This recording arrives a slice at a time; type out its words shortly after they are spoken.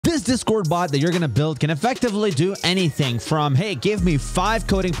This Discord bot that you're going to build can effectively do anything from, hey, give me 5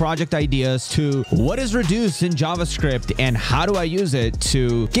 coding project ideas, to what is reduce in JavaScript and how do I use it,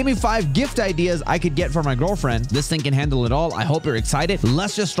 to give me 5 gift ideas I could get for my girlfriend. This thing can handle it all. I hope you're excited.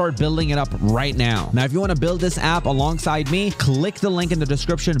 Let's just start building it up right now. Now, if you want to build this app alongside me, click the link in the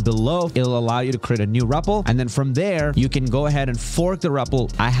description below. It'll allow you to create a new REPL. And then from there, you can go ahead and fork the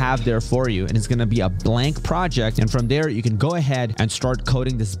REPL I have there for you. And it's going to be a blank project. And from there, you can go ahead and start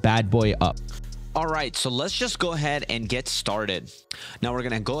coding this bad boy up. All right, so let's just go ahead and get started. Now we're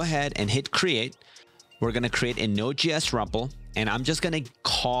going to go ahead and hit create. We're going to create a Node.js REPL, and I'm just going to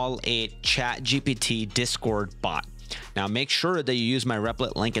call it ChatGPT Discord bot. Now make sure that you use my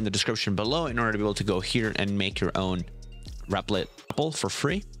Replit link in the description below in order to be able to go here and make your own Replit REPL for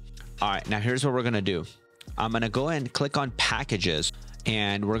free. All right, now here's what we're going to do. I'm going to go ahead and click on packages,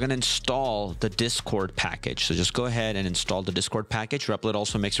 and we're going to install the Discord package. So just go ahead and install the Discord package. Replit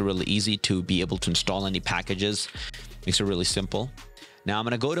also makes it really easy to be able to install any packages. Makes it really simple. Now I'm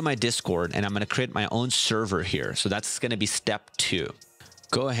going to go to my Discord and I'm going to create my own server here. So that's going to be step 2.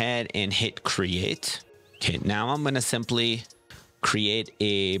 Go ahead and hit create. Okay, now I'm going to simply create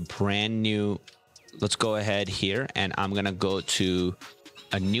a brand new, let's go ahead here, and I'm going to go to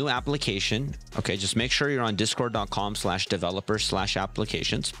a new application. Okay, just make sure you're on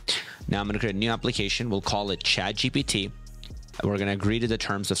discord.com/developer/applications. Now I'm going to create a new application. We'll call it ChatGPT. We're going to agree to the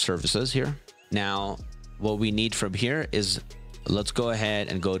terms of services here. Now, what we need from here is, let's go ahead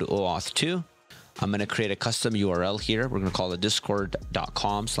and go to OAuth 2. I'm going to create a custom URL here. We're going to call it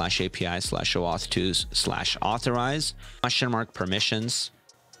discord.com/API/OAuth2/authorize, !permissions,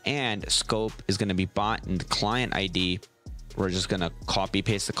 and scope is going to be bot, and the client ID, we're just going to copy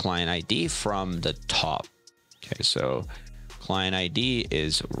paste the client ID from the top. Okay, so client ID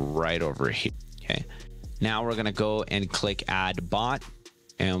is right over here. Okay, now we're going to go and click add bot,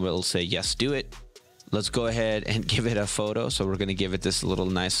 and we'll say yes, do it. Let's go ahead and give it a photo. So we're going to give it this little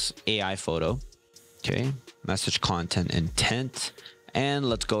nice AI photo. Okay, message content intent, and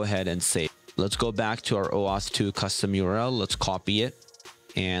let's go ahead and save. Let's go back to our OAuth 2 custom URL. Let's copy it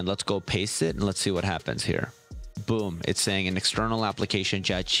and let's go paste it, and let's see what happens here. Boom, it's saying an external application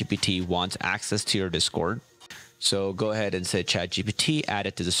ChatGPT wants access to your Discord. So go ahead and say ChatGPT, add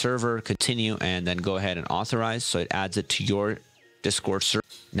it to the server, continue, and then go ahead and authorize. So it adds it to your Discord server.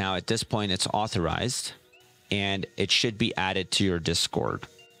 Now at this point, it's authorized and it should be added to your Discord.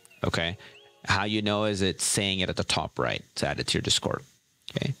 Okay, how you know is it's saying it at the top right. It's added to your Discord.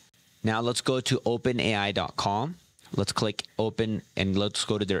 Okay, now let's go to openai.com. Let's click open and let's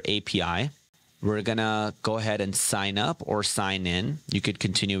go to their API. We're gonna go ahead and sign up or sign in. You could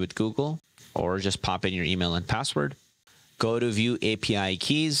continue with Google or just pop in your email and password. Go to view API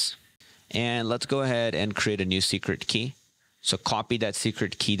keys, and let's go ahead and create a new secret key. So copy that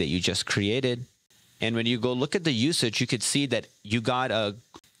secret key that you just created. And when you go look at the usage, you could see that you got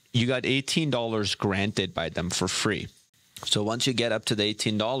 $18 granted by them for free. So once you get up to the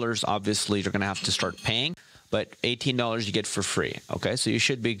 $18, obviously you're gonna have to start paying, but $18 you get for free. Okay, so you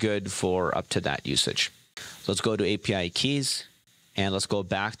should be good for up to that usage. So let's go to API keys, and let's go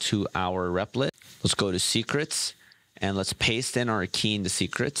back to our Replit. Let's go to secrets, and let's paste in our key in the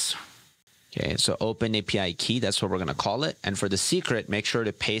secrets. Okay, so open API key, that's what we're gonna call it. And for the secret, make sure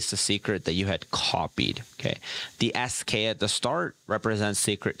to paste the secret that you had copied. Okay, the SK at the start represents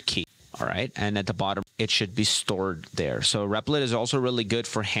secret key. All right, and at the bottom, it should be stored there. So Replit is also really good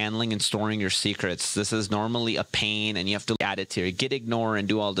for handling and storing your secrets. This is normally a pain, and you have to add it to your git ignore and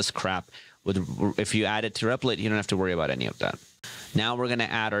do all this crap. If you add it to Replit, you don't have to worry about any of that. Now we're gonna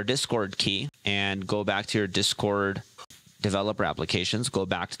add our Discord key and go back to your Discord developer applications, go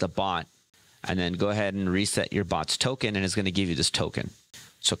back to the bot, and then go ahead and reset your bot's token, and it's gonna give you this token.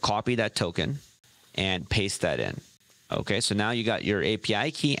 So copy that token and paste that in. Okay, so now you got your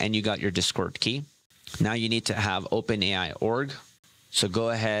API key and you got your Discord key. Now you need to have OpenAI org. So go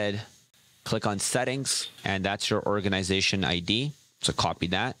ahead, click on settings, and that's your organization ID. So copy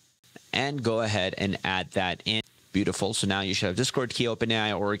that and go ahead and add that in. Beautiful. So now you should have Discord key,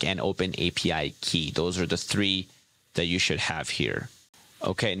 OpenAI org, and OpenAPI key. Those are the 3 that you should have here.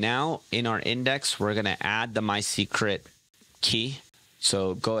 Okay, now in our index, we're gonna add the mySecret key.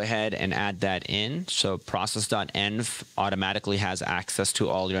 So go ahead and add that in. So process.env automatically has access to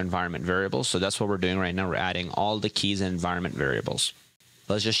all your environment variables. So that's what we're doing right now. We're adding all the keys and environment variables.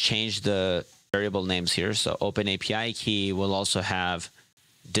 Let's just change the variable names here. So OpenAPI key will also have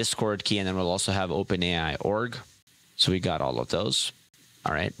Discord key, and then we'll also have OpenAI org. So we got all of those.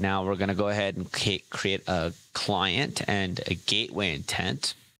 All right, now we're gonna go ahead and create a client and a gateway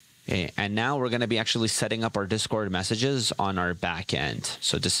intent. Okay, and now we're going to be actually setting up our Discord messages on our back end.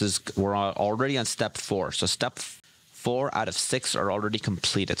 So we're already on step 4. So step 4 out of 6 are already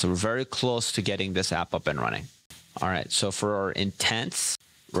completed. So we're very close to getting this app up and running. All right, so for our intents,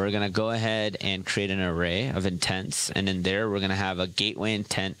 we're going to go ahead and create an array of intents. And in there, we're going to have a gateway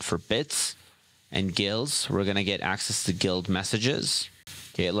intent for bits and guilds. We're going to get access to guild messages.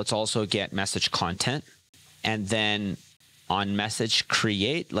 Okay, let's also get message content. And then on message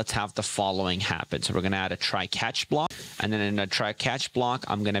create, let's have the following happen. So we're going to add a try catch block. And then in a try catch block,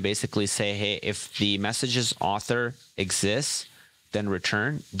 I'm going to basically say, hey, if the message's author exists, then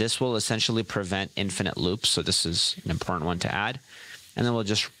return. This will essentially prevent infinite loops. So this is an important one to add. And then we'll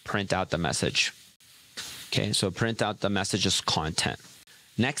just print out the message. Okay, so print out the message's content.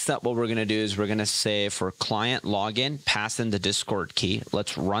 Next up, what we're going to do is we're going to say for client login, pass in the Discord key.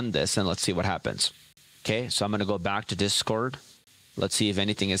 Let's run this and let's see what happens. Okay, so I'm going to go back to Discord. Let's see if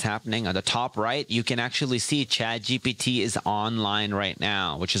anything is happening. On the top right, you can actually see ChatGPT is online right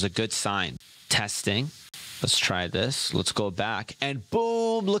now, which is a good sign. Testing. Let's try this. Let's go back and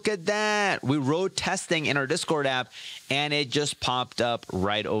boom, look at that. We wrote testing in our Discord app and it just popped up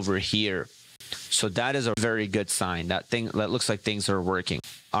right over here. So that is a very good sign. That looks like things are working.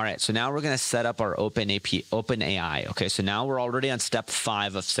 All right, so now we're going to set up our OpenAI. Okay, so now we're already on step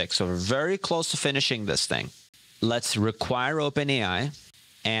 5 of 6. So we're very close to finishing this thing. Let's require OpenAI,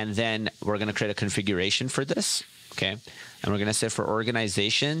 and then we're going to create a configuration for this. Okay, and we're going to say for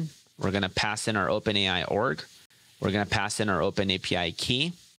organization, we're going to pass in our OpenAI org. We're going to pass in our OpenAPI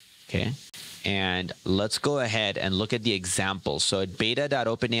key. Okay, and let's go ahead and look at the examples. So at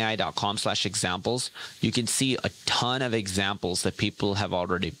beta.openai.com/examples, you can see a ton of examples that people have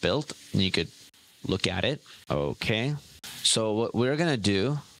already built, and you could look at it. Okay, so what we're going to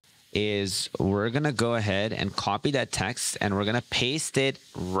do is we're going to go ahead and copy that text, and we're going to paste it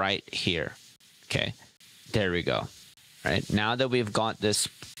right here. Okay, there we go. All right, now that we've got this,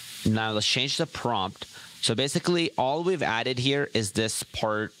 now let's change the prompt. So basically, all we've added here is this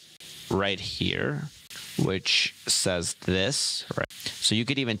part right here, which says this, right? So you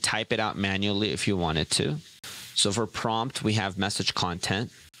could even type it out manually if you wanted to. So for prompt, we have message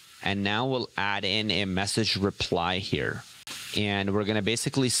content, and now we'll add in a message reply here. And we're going to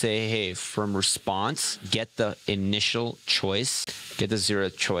basically say, hey, from response, get the initial choice, get the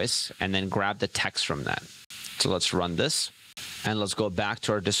 0th choice, and then grab the text from that. So let's run this, and let's go back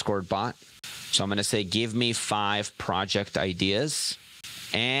to our Discord bot. So I'm going to say, give me 5 project ideas.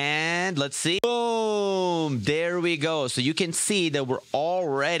 And let's see. Boom! There we go. So you can see that we're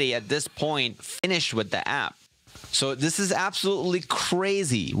already at this point finished with the app. So this is absolutely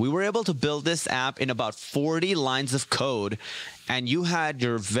crazy. We were able to build this app in about 40 lines of code, and you had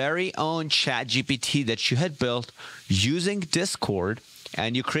your very own ChatGPT that you had built using Discord,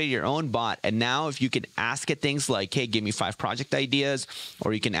 and you create your own bot. And now if you can ask it things like, hey, give me 5 project ideas,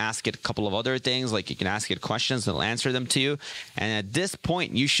 or you can ask it a couple of other things, like you can ask it questions and it'll answer them to you. And at this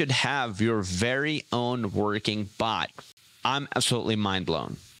point, you should have your very own working bot. I'm absolutely mind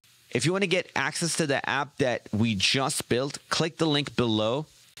blown. If you want to get access to the app that we just built, click the link below.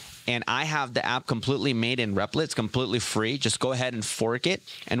 And I have the app completely made in Replit. It's completely free. Just go ahead and fork it.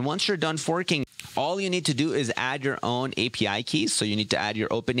 And once you're done forking, all you need to do is add your own API keys. So you need to add your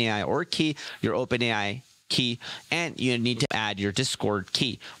OpenAI org key, your OpenAI key, and you need to add your Discord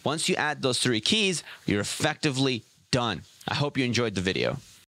key. Once you add those 3 keys, you're effectively done. I hope you enjoyed the video.